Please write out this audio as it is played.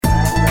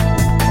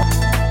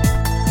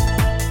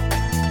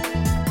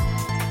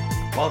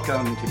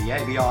welcome to the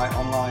ABI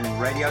Online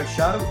Radio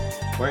Show,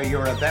 where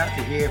you're about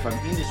to hear from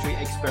industry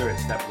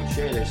experts that will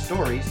share their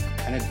stories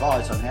and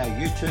advice on how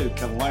you too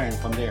can learn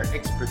from their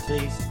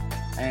expertise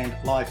and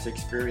life's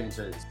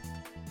experiences.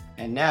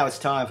 And now it's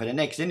time for the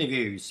next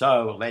interview,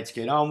 so let's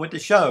get on with the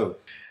show.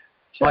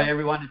 Hi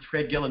everyone, it's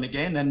Fred Gillen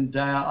again, and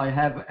I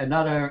have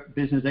another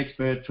business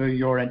expert for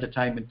your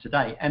entertainment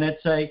today, and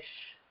it's a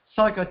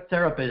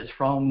psychotherapist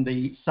from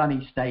the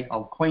sunny state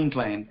of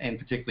Queensland, and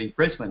particularly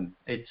Brisbane.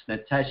 It's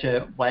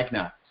Natajsa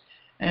Wagner.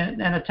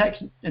 And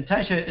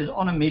Natajsa is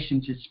on a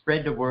mission to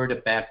spread the word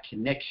about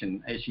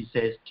connection. As she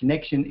says,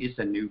 connection is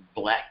the new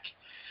black,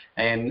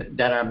 and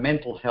that our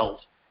mental health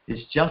is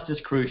just as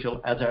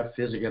crucial as our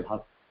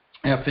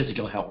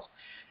physical health.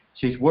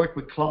 She's worked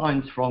with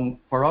clients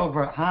for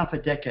over half a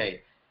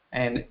decade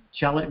and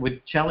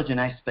with challenging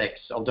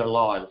aspects of their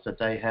lives that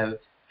they have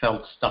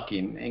felt stuck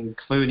in,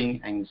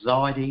 including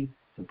anxiety,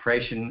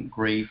 depression,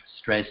 grief,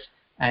 stress,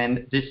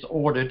 and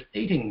disordered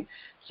eating.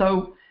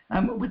 So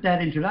with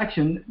that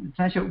introduction,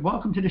 Natasha,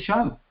 welcome to the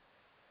show.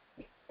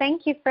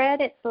 Thank you, Fred.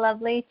 It's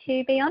lovely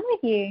to be on with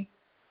you.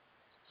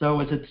 So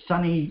is it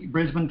sunny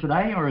Brisbane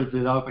today, or is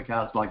it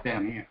overcast like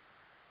down here?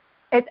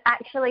 It's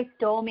actually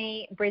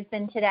stormy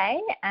Brisbane today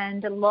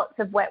and lots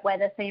of wet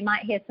weather, so you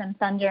might hear some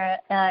thunder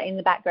in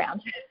the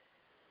background.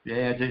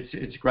 Yeah,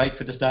 it's great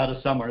for the start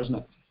of summer, isn't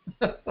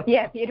it?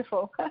 Yeah,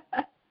 beautiful.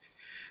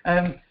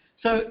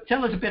 So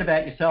tell us a bit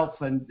about yourself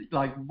and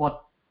like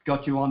what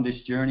got you on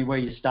this journey, where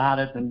you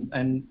started,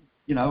 and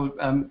you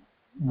know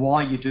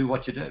why you do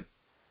what you do.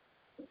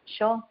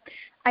 Sure.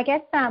 I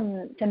guess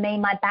for me,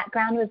 my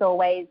background was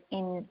always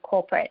in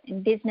corporate,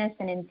 in business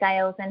and in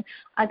sales, and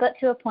I got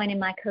to a point in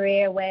my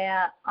career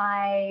where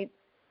I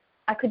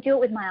could do it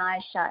with my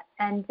eyes shut.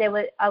 And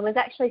I was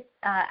actually,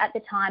 at the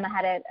time, I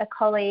had a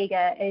colleague,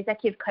 an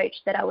executive coach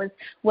that I was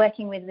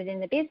working with within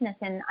the business,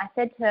 and I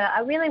said to her, I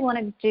really want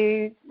to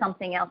do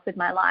something else with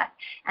my life.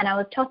 And I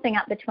was tossing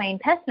up between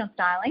personal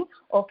styling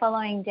or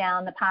following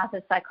down the path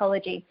of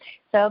psychology.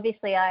 So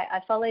obviously I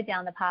followed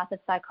down the path of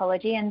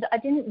psychology, and I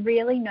didn't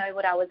really know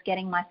what I was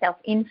getting myself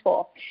in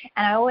for.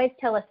 And I always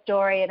tell a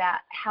story about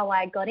how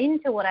I got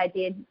into what I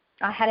did.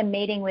 I had a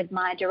meeting with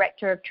my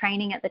director of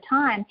training at the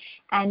time,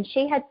 and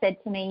she had said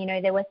to me, you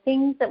know, there were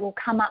things that will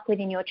come up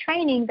within your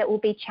training that will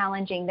be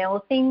challenging. There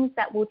were things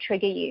that will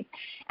trigger you.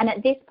 And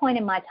at this point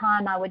in my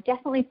time, I would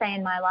definitely say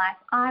in my life,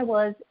 I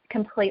was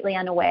completely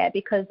unaware,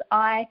 because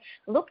I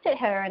looked at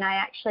her and I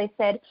actually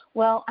said,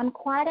 well, I'm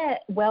quite a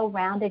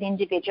well-rounded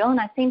individual and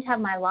I seem to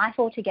have my life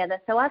all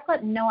together, so I've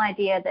got no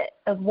idea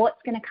of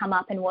what's going to come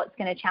up and what's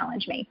going to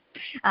challenge me.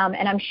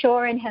 And I'm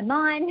sure in her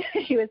mind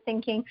she was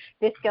thinking,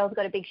 this girl's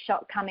got a big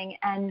shock coming.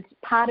 And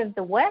part of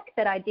the work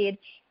that I did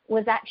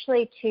was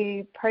actually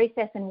to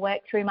process and work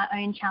through my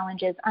own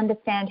challenges,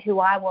 understand who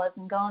I was,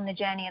 and go on the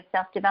journey of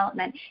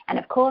self-development. And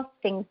of course,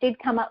 things did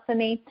come up for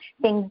me,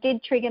 things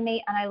did trigger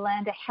me, and I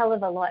learned a hell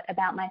of a lot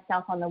about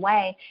myself on the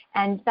way.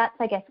 And that's,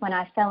 I guess, when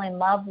I fell in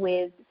love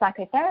with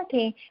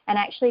psychotherapy and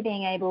actually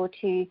being able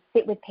to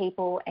sit with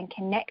people and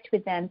connect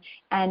with them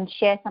and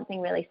share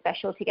something really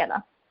special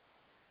together.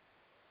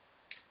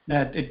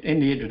 Now, in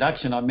the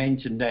introduction, I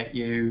mentioned that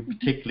you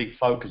particularly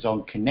focus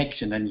on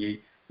connection, and you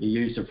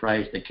use the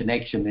phrase, the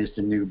connection is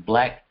the new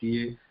black. Do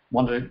you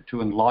want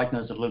to enlighten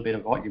us a little bit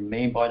of what you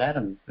mean by that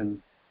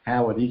and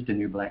how it is the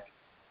new black?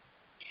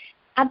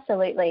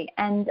 Absolutely.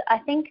 And I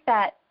think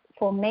that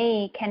for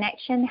me,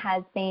 connection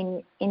has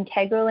been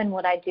integral in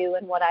what I do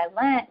and what I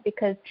learnt,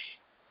 because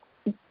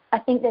I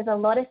think there's a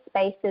lot of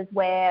spaces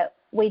where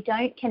we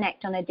don't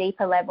connect on a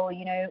deeper level.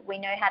 You know, we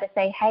know how to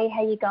say, hey,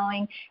 how you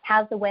going?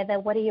 How's the weather?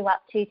 What are you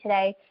up to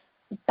today?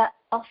 But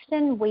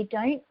often we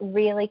don't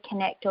really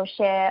connect or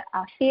share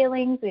our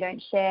feelings. We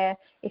don't share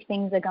if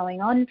things are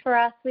going on for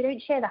us. We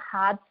don't share the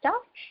hard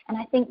stuff. And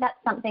I think that's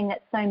something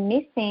that's so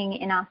missing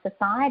in our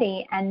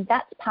society, and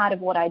that's part of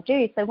what I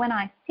do. So when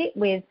I sit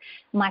with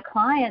my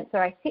clients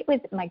or I sit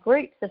with my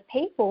groups of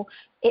people,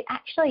 it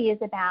actually is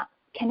about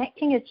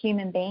connecting as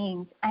human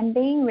beings and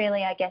being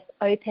really, I guess,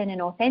 open and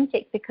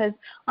authentic, because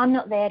I'm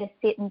not there to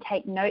sit and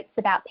take notes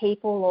about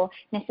people or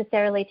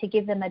necessarily to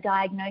give them a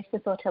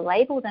diagnosis or to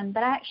label them,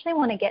 but I actually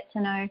want to get to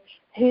know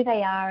who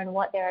they are and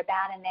what they're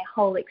about and their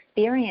whole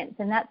experience.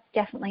 And that's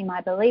definitely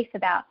my belief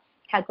about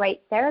how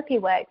great therapy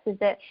works, is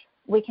that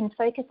we can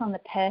focus on the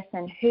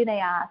person, who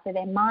they are, so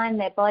their mind,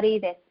 their body,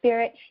 their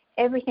spirit,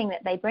 everything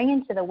that they bring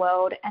into the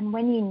world. And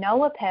when you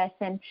know a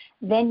person,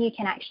 then you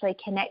can actually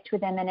connect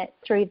with them, and it's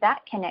through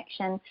that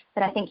connection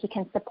that I think you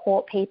can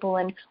support people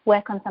and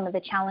work on some of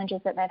the challenges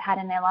that they've had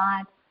in their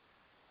lives.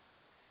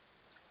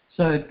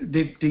 So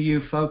do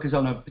you focus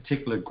on a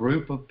particular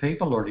group of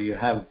people, or do you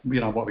have,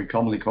 you know, what we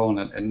commonly call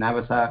an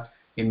avatar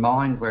in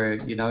mind, where,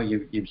 you know,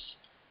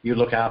 you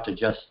look after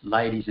just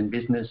ladies in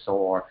business,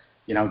 or,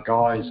 you know,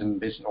 guys in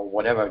business, or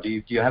whatever?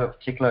 Do you have a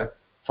particular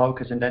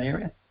focus in that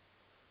area?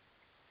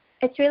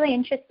 It's really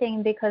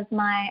interesting because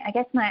my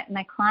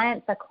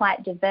clients are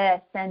quite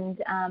diverse,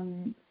 and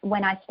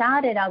when I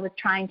started, I was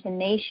trying to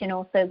niche and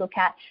also look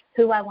at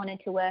who I wanted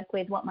to work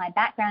with, what my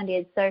background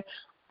is. So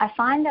I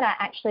find that I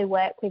actually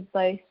work with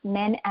both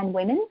men and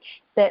women,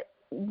 but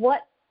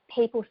what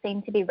people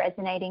seem to be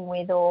resonating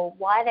with, or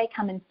why they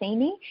come and see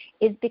me,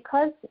 is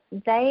because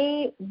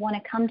they want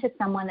to come to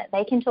someone that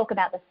they can talk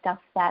about the stuff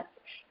that's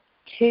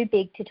too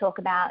big to talk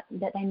about,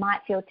 that they might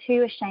feel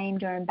too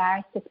ashamed or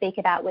embarrassed to speak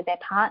about with their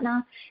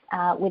partner,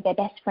 with their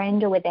best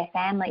friend, or with their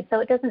family. So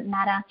it doesn't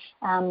matter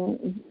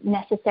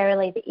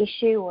necessarily the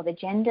issue or the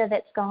gender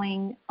that's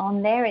going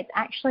on there. It's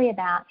actually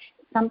about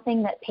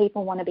something that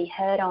people want to be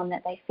heard on,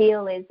 that they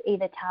feel is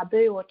either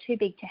taboo or too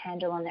big to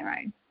handle on their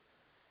own.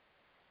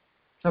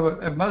 So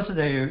are most of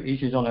their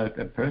issues on a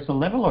personal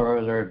level, or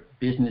are there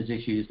business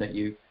issues that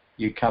you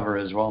cover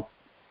as well?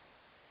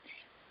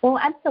 Well,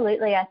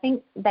 absolutely. I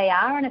think they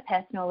are on a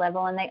personal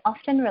level, and they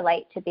often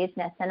relate to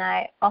business. And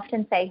I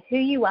often say who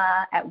you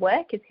are at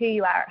work is who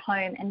you are at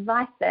home, and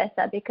vice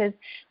versa, because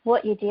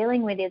what you're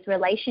dealing with is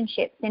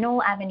relationships in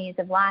all avenues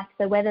of life.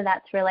 So whether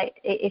that's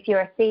if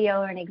you're a CEO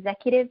or an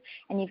executive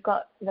and you've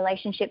got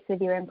relationships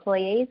with your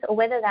employees, or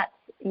whether that's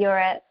you're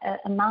a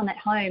mum at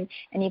home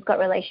and you've got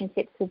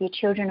relationships with your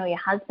children or your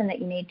husband that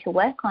you need to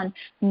work on,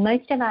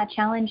 most of our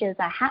challenges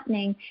are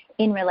happening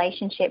in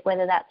relationship,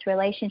 whether that's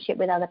relationship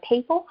with other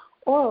people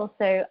or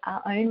also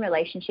our own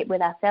relationship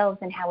with ourselves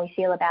and how we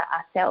feel about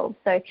ourselves.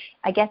 So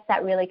I guess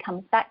that really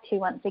comes back to,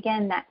 once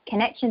again, that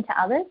connection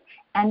to others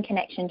and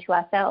connection to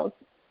ourselves.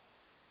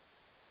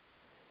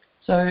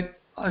 So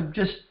I'm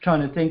just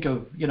trying to think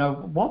of,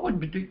 what would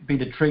be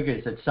the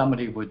triggers that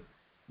somebody would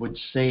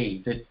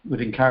see that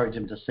would encourage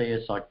them to see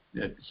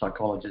a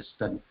psychologist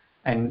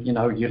and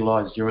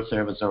utilise your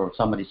service or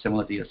somebody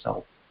similar to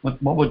yourself?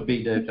 What would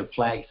be the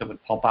flags that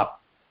would pop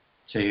up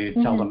to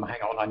tell them,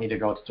 hang on, I need to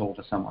go to talk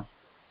to someone?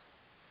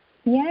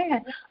 Yeah,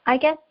 I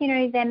guess,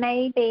 there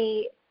may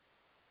be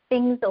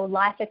things or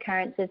life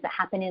occurrences that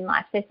happen in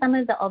life. So some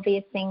of the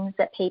obvious things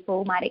that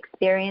people might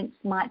experience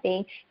might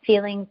be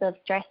feelings of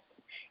stress,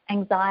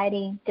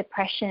 anxiety,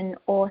 depression,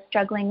 or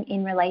struggling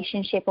in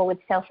relationship or with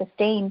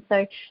self-esteem.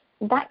 So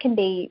that can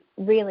be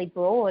really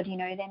broad.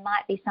 There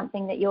might be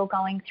something that you're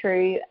going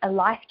through, a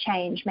life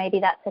change.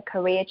 Maybe that's a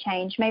career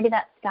change. Maybe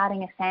that's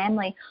starting a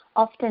family.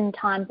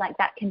 Oftentimes like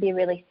that can be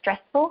really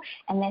stressful,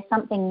 and there's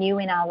something new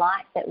in our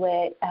life that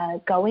we're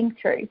going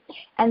through.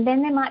 And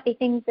then there might be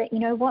things that,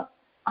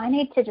 I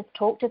need to just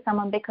talk to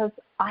someone because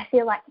I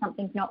feel like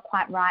something's not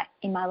quite right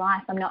in my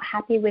life. I'm not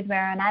happy with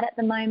where I'm at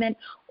the moment,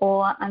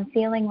 or I'm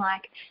feeling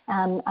like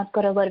I've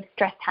got a lot of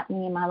stress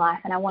happening in my life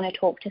and I want to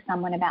talk to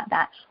someone about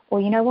that.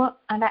 Or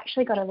I've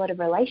actually got a lot of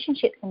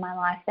relationships in my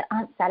life that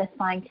aren't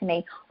satisfying to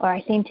me, or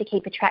I seem to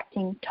keep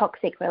attracting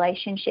toxic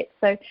relationships.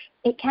 So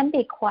it can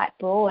be quite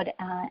broad.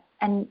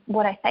 And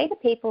what I say to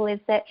people is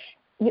that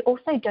you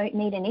also don't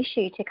need an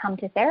issue to come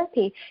to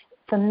therapy.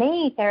 For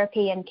me,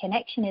 therapy and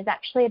connection is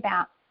actually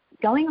about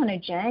going on a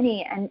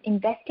journey and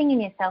investing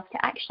in yourself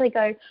to actually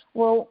go,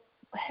 well,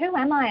 who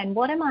am I and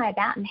what am I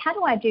about and how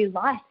do I do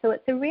life? So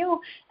it's a real,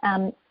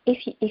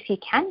 if you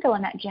can go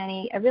on that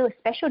journey, a really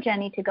special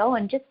journey to go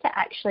on, just to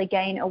actually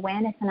gain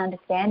awareness and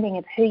understanding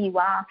of who you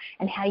are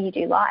and how you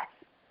do life.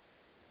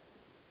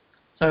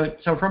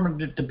 So from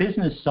the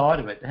business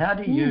side of it, how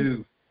do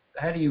you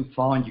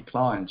find your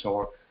clients,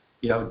 or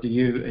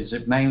is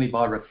it mainly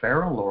by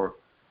referral,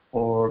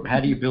 or how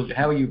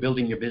are you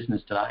building your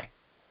business today?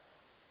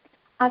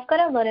 I've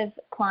got a lot of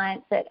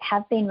clients that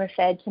have been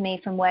referred to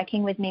me from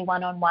working with me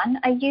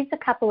one-on-one. I use a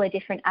couple of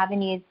different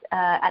avenues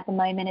at the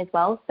moment as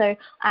well. So I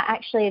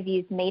actually have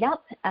used Meetup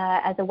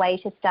as a way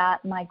to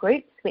start my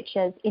groups, which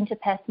is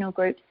interpersonal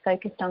groups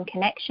focused on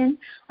connection.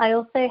 I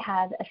also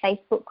have a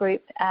Facebook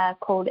group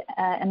called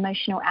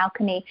Emotional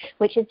Alchemy,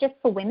 which is just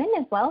for women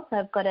as well. So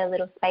I've got a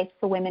little space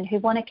for women who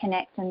want to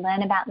connect and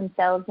learn about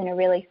themselves in a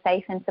really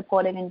safe and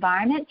supportive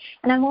environment.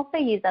 And I've also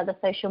used other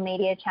social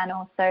media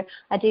channels. So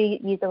I do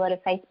use a lot of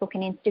Facebook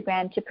and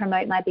Instagram to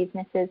promote my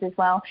businesses as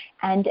well.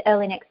 And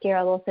early next year,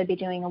 I'll also be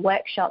doing a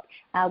workshop,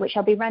 which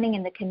I'll be running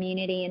in the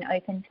community and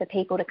open for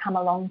people to come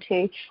along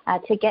to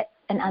get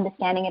an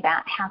understanding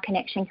about how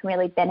connection can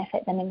really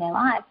benefit them in their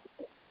lives.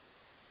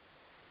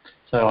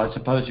 So I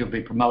suppose you'll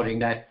be promoting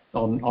that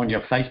on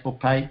your Facebook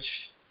page?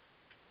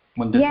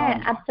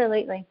 Yeah,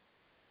 absolutely.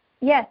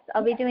 Yes,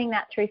 I'll be doing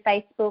that through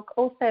Facebook.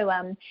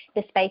 Also,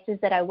 the spaces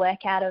that I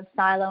work out of,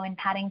 Silo in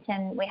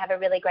Paddington, we have a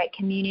really great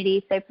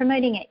community. So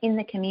promoting it in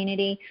the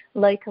community,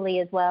 locally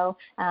as well,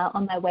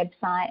 on my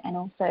website and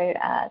also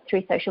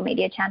through social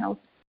media channels.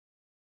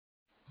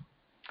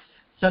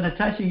 So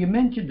Natajsa, you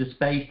mentioned the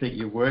space that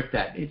you worked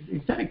at.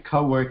 Is that a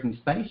co-working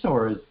space,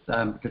 or is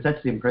because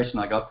that's the impression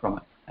I got from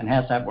it? And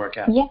how's that work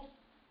out? Yes.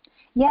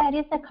 Yeah, it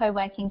is a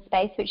co-working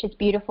space, which is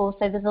beautiful.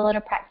 So there's a lot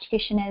of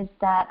practitioners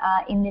that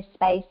are in this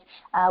space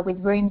with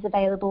rooms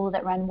available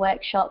that run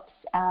workshops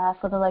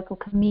for the local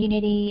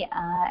community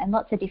and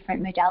lots of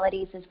different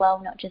modalities as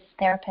well, not just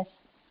therapists.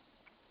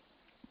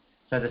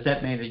 So does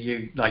that mean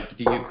that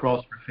do you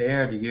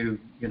cross-refer? Do you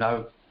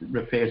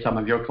refer some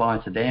of your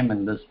clients to them,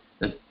 and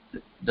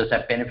does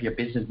that benefit your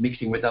business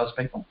mixing with those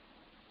people?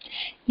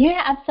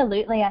 Yeah,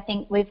 absolutely. I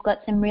think we've got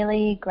some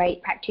really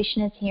great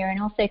practitioners here,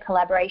 and also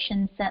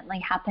collaborations certainly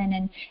happen,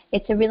 and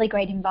it's a really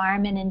great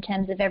environment in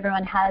terms of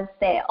everyone has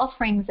their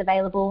offerings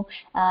available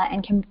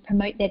and can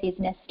promote their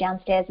business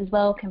downstairs as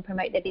well, can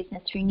promote their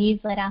business through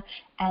newsletter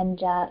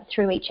and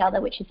through each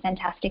other, which is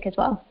fantastic as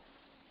well.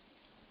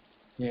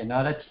 Yeah,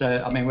 no, that's,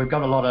 I mean, we've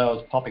got a lot of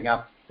those popping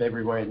up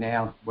everywhere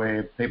now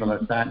where people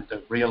are starting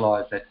to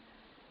realise that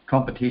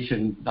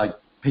competition, like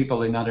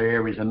people in other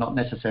areas are not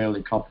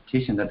necessarily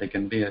competition, that they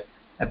can be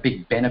a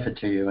big benefit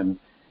to you. And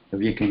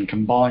if you can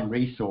combine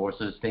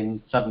resources,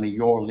 then suddenly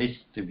your list,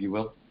 if you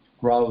will,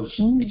 grows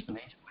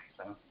exponentially.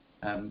 So,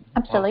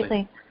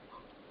 absolutely.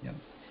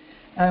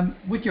 Yeah.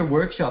 With your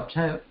workshops,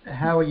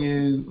 how are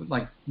you,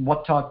 like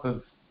what type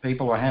of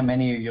people or how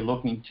many are you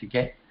looking to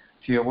get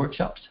to your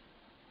workshops?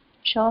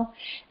 Sure.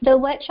 The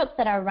workshops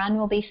that I run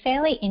will be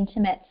fairly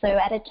intimate. So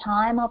at a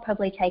time, I'll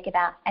probably take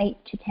about 8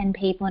 to 10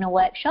 people in a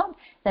workshop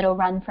that will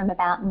run from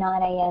about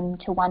 9 a.m.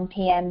 to 1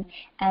 p.m.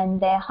 And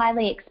they're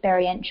highly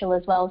experiential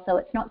as well. So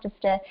it's not just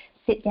a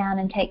sit down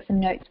and take some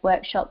notes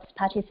workshops.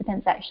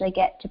 Participants actually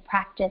get to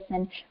practice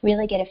and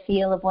really get a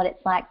feel of what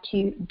it's like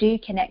to do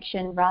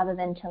connection rather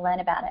than to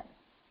learn about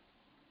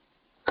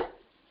it.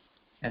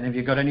 And have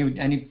you got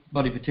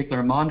anybody particular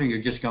in mind, or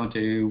you're just going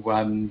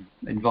to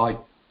invite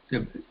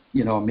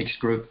a mixed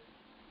group?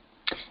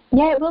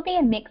 Yeah, it will be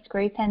a mixed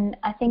group, and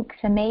I think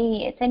for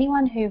me it's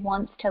anyone who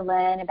wants to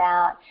learn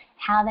about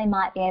how they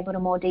might be able to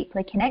more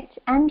deeply connect,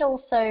 and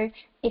also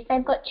if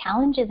they've got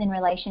challenges in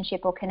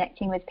relationship or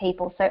connecting with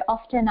people. So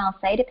often I'll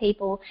say to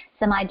people,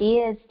 some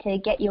ideas to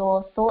get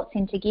your thoughts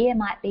into gear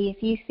might be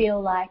if you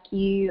feel like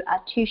you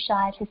are too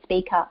shy to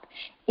speak up,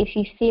 if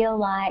you feel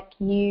like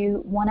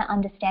you want to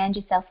understand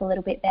yourself a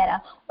little bit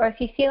better, or if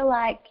you feel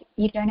like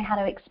you don't know how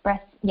to express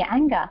your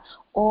anger,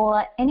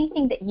 or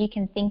anything that you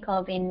can think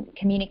of in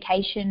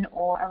communication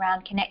or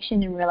around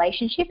connection and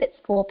relationship, it's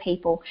for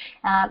people.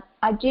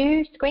 I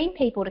do screen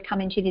people to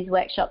come into these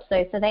workshops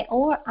though, so they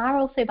all are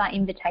also by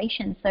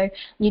invitation. So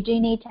you do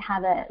need to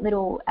have a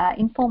little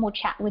informal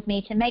chat with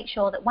me to make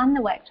sure that, one,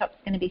 the workshop is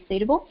going to be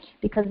suitable,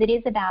 because it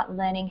is about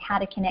learning how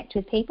to connect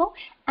with people,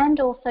 and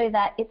also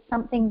that it's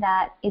something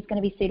that is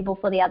going to be suitable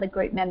for the other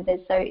group members.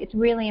 So it's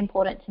really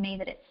important to me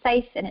that it's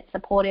safe and it's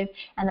supportive,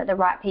 and that the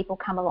right people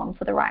come along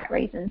for the right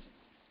reasons.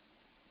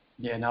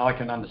 Yeah, no, I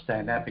can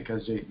understand that,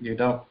 because you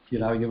don't,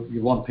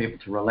 you want people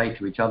to relate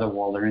to each other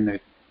while they're in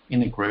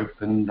the group,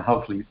 and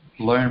hopefully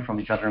learn from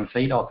each other and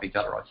feed off each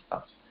other, I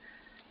suppose.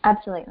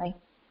 Absolutely.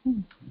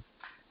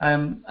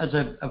 As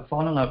a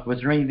final note,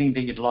 was there anything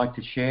that you'd like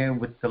to share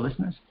with the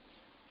listeners?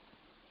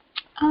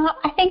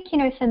 I think,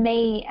 for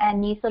me,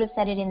 and you sort of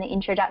said it in the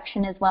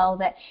introduction as well,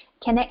 that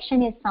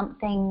connection is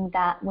something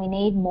that we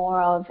need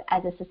more of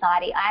as a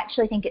society. I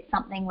actually think it's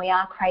something we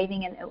are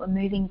craving and that we're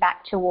moving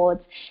back towards.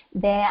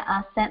 There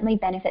are certainly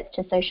benefits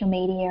to social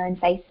media and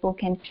Facebook,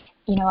 and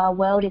our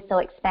world is so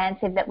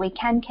expansive that we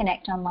can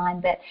connect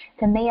online. But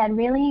for me, I'd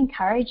really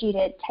encourage you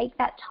to take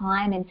that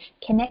time and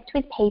connect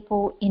with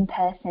people in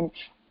person.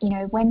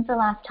 When's the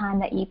last time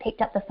that you picked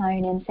up the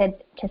phone and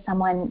said to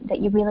someone that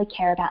you really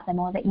care about them,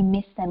 or that you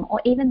miss them, or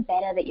even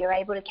better, that you're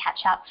able to catch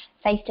up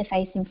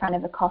face-to-face in front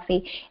of a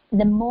coffee?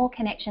 The more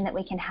connection that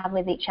we can have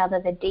with each other,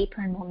 the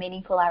deeper and more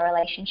meaningful our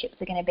relationships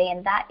are going to be,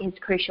 and that is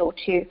crucial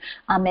to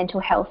our mental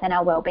health and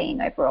our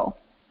well-being overall.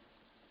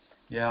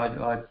 Yeah,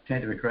 I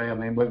tend to agree. I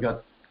mean, we've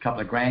got a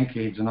couple of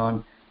grandkids, and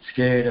I'm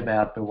scared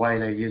about the way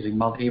they're using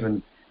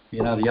even,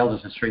 the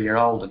eldest is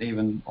 3-year-old, and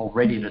even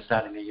already they're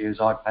starting to use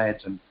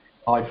iPads and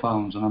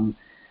iPhones, and I'm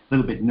a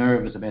little bit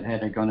nervous about how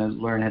they're going to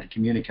learn how to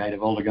communicate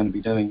if all they're going to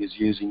be doing is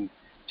using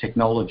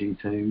technology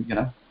to,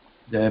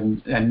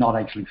 and not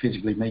actually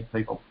physically meet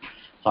people.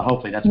 So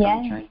hopefully that's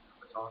going to change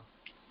over time.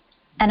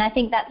 And I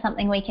think that's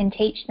something we can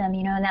teach them,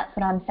 and that's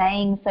what I'm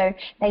saying. So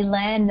they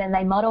learn and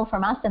they model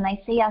from us, and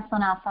they see us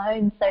on our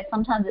phones. So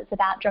sometimes it's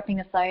about dropping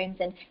the phones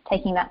and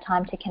taking that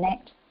time to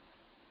connect.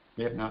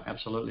 Yep, no,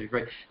 absolutely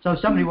agree. So if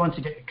somebody wants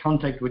to get in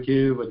contact with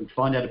you and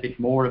find out a bit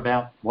more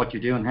about what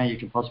you do and how you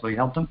can possibly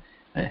help them,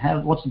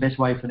 what's the best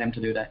way for them to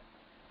do that?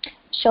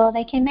 Sure,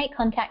 they can make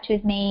contact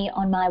with me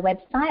on my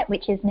website,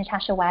 which is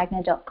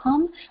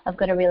natashawagner.com. I've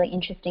got a really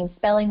interesting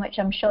spelling, which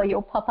I'm sure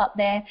you'll pop up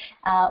there.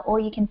 Or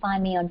you can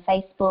find me on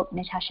Facebook,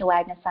 Natasha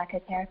Wagner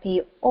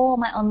Psychotherapy, or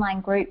my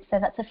online group. So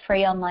that's a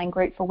free online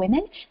group for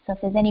women. So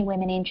if there's any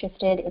women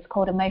interested, it's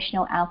called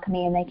Emotional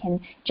Alchemy, and they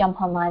can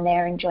jump online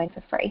there and join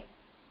for free.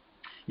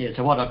 Yeah,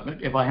 so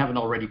if I haven't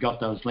already got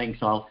those links,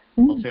 I'll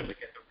certainly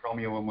get them from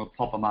you, and we'll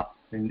pop them up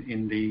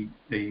in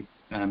the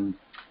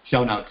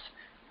show notes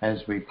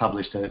as we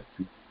publish it.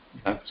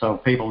 So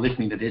people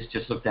listening to this,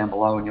 just look down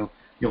below and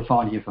you'll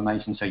find the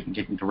information so you can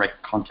get in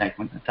direct contact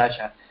with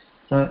Natasha.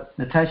 So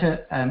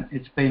Natasha,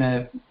 it's been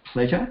a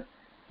pleasure,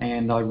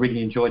 and I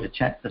really enjoyed the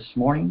chat this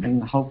morning,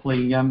 and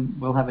hopefully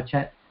we'll have a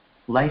chat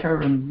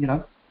later and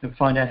to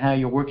find out how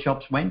your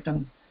workshops went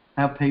and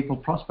how people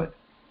prospered.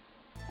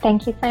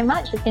 Thank you so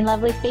much. It's been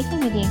lovely speaking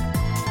with you.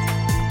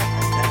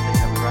 Fantastic.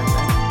 Have a great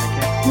day. Take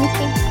care. You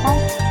too.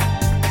 Bye.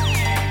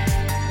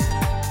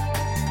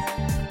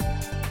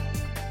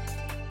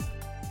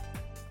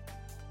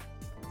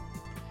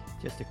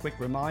 just a quick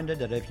reminder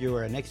that if you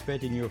are an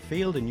expert in your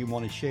field and you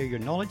want to share your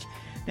knowledge,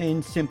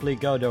 then simply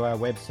go to our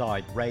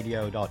website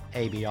radio.abi.com.au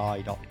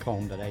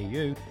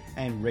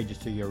and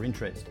register your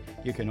interest.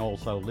 You can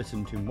also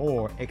listen to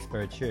more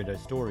experts share their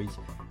stories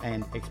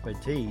and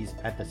expertise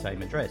at the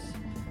same address.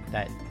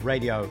 That's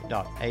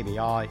radio.abi.com.au.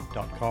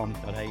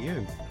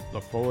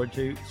 Look forward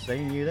to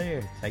seeing you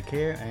there. Take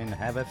care and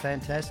have a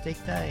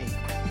fantastic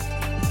day.